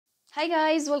Hi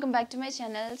guys, welcome back to my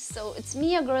channel. So it's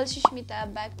me, your girl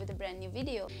Shishmita, back with a brand new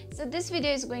video. So this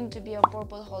video is going to be a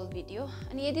Purplle haul video.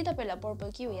 अनि यदि तपाईहरुलाई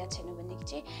Purplle के हो याद छैन भने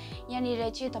चाहिँ यहाँनिर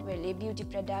चाहिँ तपाईहरुले ब्युटी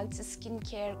प्रोडक्ट्स, स्किन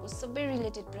केयर को सबै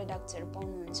रिलेटेड प्रोडक्ट्सहरु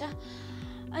पाउनुहुन्छ.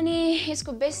 अनि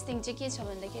यसको बेस्ट थिङ चाहिँ के छ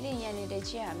भन्दाखेरि यहाँनिर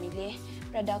चाहिँ हामीले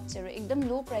प्रोडक्ट्सहरु एकदम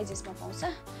लो प्राइसेसमा पाउँछ.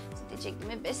 सो त्यो चाहिँ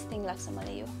एकदमै बेस्ट थिङ लाग्छ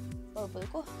मलाई यो Purplle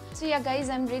ko. So yeah guys,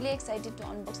 I'm really excited to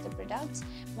unbox the products.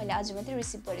 मैले आज मात्रै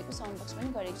रिसिभ गरेको छु, unbox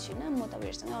पनि गरेको छैन. म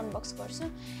तपाईहरुसँग unbox गर्छु.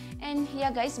 And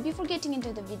yeah guys, before getting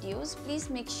into the videos, please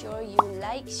make sure you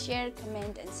like, share,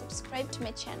 comment and subscribe to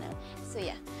my channel. So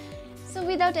yeah. So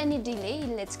without any delay,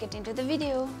 let's get into the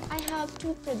video. I have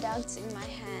two products in my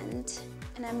hand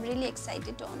and I'm really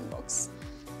excited to unbox.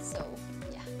 So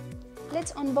yeah.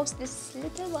 Let's unbox this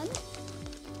little one.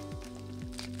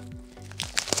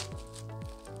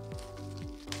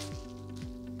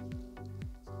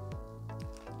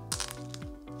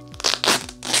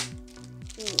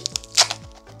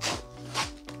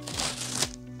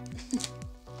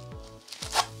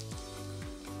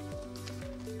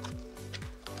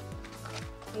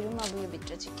 हेरौँ अब यो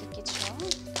भित्र चाहिँ के छ.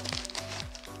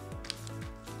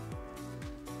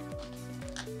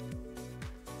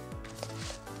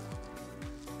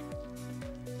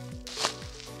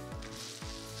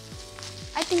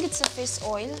 I think it's a face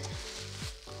oil.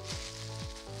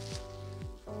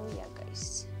 Oh yeah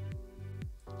guys.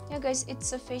 Yeah guys,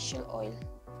 it's a facial oil.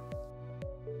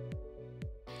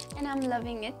 And I'm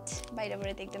loving it.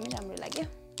 बाहिरबाट एकदमै राम्रो लाग्यो.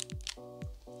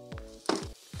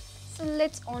 So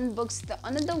let's unbox the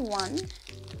another one.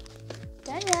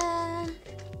 Ta-da!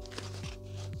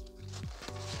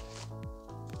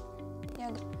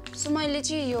 Yeah. So मैले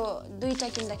चाहिँ यो दुईटा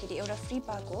किन्दाखेरि एउटा फ्री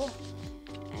पाएको हो.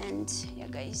 And yeah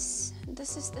guys,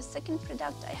 this is the second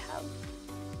product I have.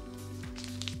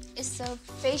 It's a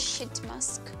face sheet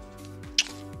mask.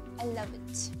 I love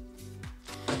it.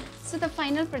 So the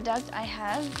final product I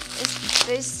have is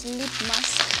this lip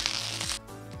mask.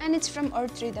 And it's from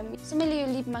Earth Rhythm. So मैले यो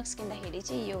lip mask किन्दाखेरि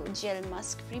चाहिँ यो gel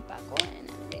mask free पाएको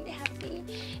and I'm really happy.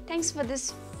 Thanks for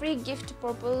this free gift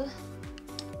Purplle.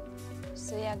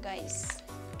 So yeah guys.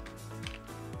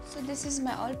 So this is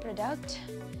my all product.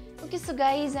 Okay, so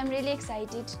guys, I'm really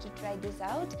excited to try this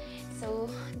out. So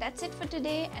that's it for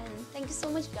today and thank you so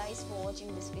much guys for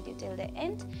watching this video till the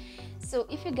end. So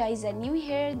if you guys are new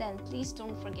here, then please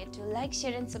don't forget to like,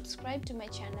 share and subscribe to my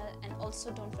channel, and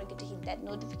also don't forget to hit that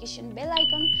notification bell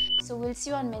icon. So we'll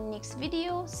see you on my next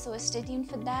video, so stay tuned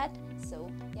for that. So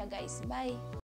yeah guys, bye.